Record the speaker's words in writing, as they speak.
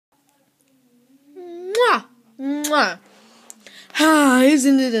Mwah. Ah,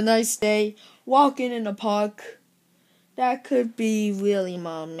 isn't it a nice day? Walking in the park. That could be really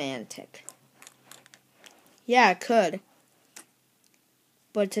romantic. Yeah, it could.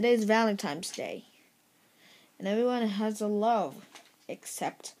 But today's Valentine's Day. And everyone has a love.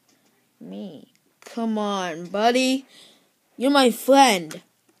 Except me. Come on, buddy. You're my friend.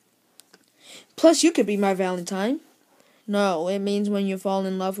 Plus, you could be my Valentine. No, it means when you fall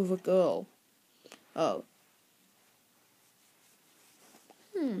in love with a girl. Oh.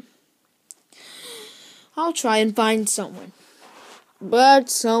 I'll try and find someone. But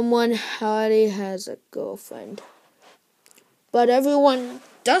someone already has a girlfriend. But everyone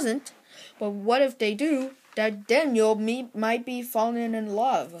doesn't. But what if they do? Then you might be falling in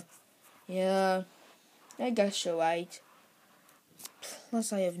love. Yeah, I guess you're right.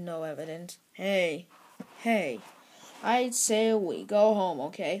 Plus I have no evidence. Hey. I'd say we go home,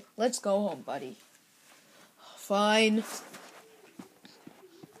 okay? Let's go home, buddy. Fine.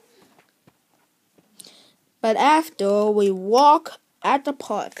 But after we walk at the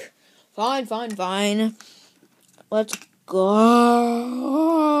park. Fine. Let's go.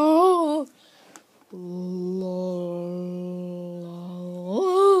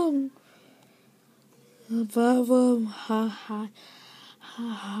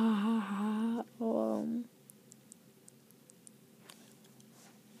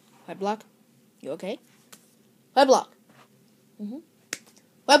 White block, you okay? White block.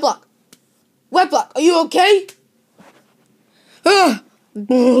 White block, are you okay?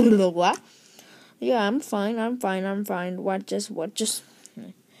 What? Yeah, I'm fine. What just?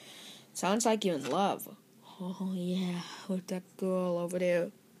 Sounds like you're in love. Oh yeah, with that girl over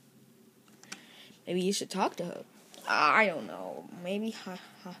there. Maybe you should talk to her. I don't know. Maybe.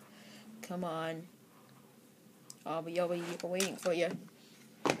 Come on. I'll be over here waiting for you.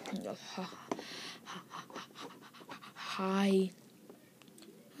 Hi.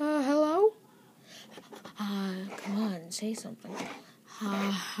 Hello? Come on, say something.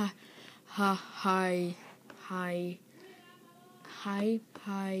 Hi.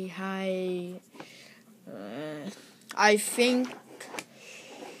 I think.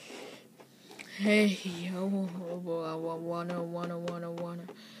 Hey,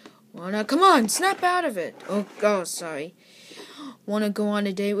 wanna. Come on, snap out of it. Oh, sorry. Wanna go on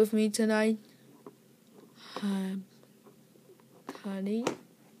a date with me tonight? Honey?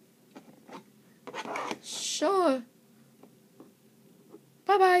 Sure.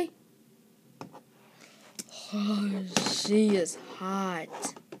 Bye-bye. Oh, she is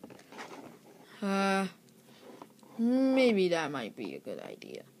hot. Maybe that might be a good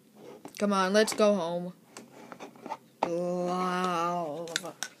idea. Come on, let's go home. Wow.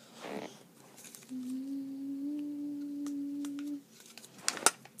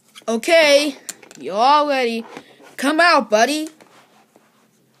 Okay, you're all ready. Come out, buddy.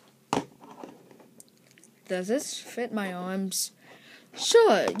 Does this fit my arms?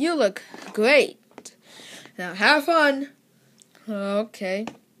 Sure, you look great. Now have fun. Okay.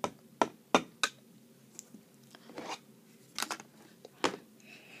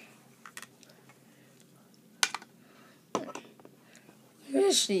 Where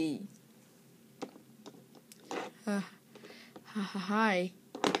is she? Hi.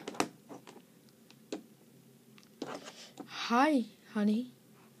 Hi, honey.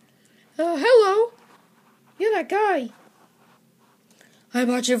 Hello. You're that guy. I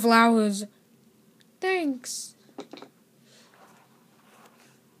bought you flowers. Thanks.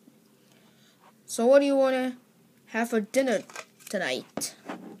 So what do you want to have for dinner tonight?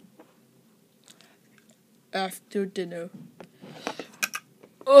 After dinner.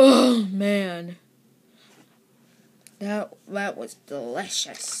 Oh, man. That was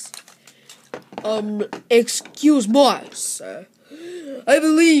delicious. Excuse me, sir. I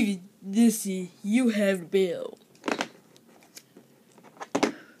believe you have bill.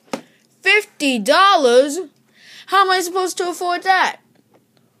 $50? How am I supposed to afford that?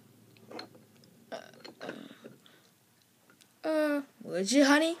 Would you,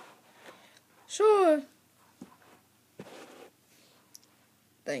 honey? Sure.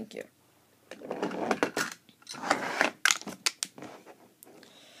 Thank you.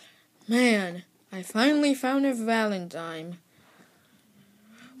 Man, I finally found a Valentine.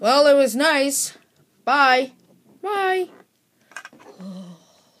 Well, it was nice. Bye. Bye.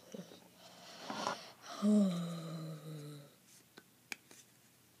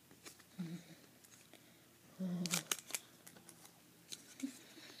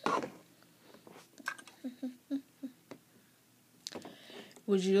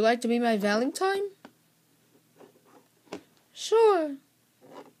 Would you like to be my Valentine? Sure.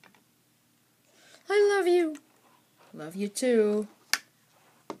 I love you. Love you too.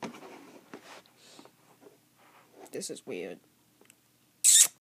 This is weird.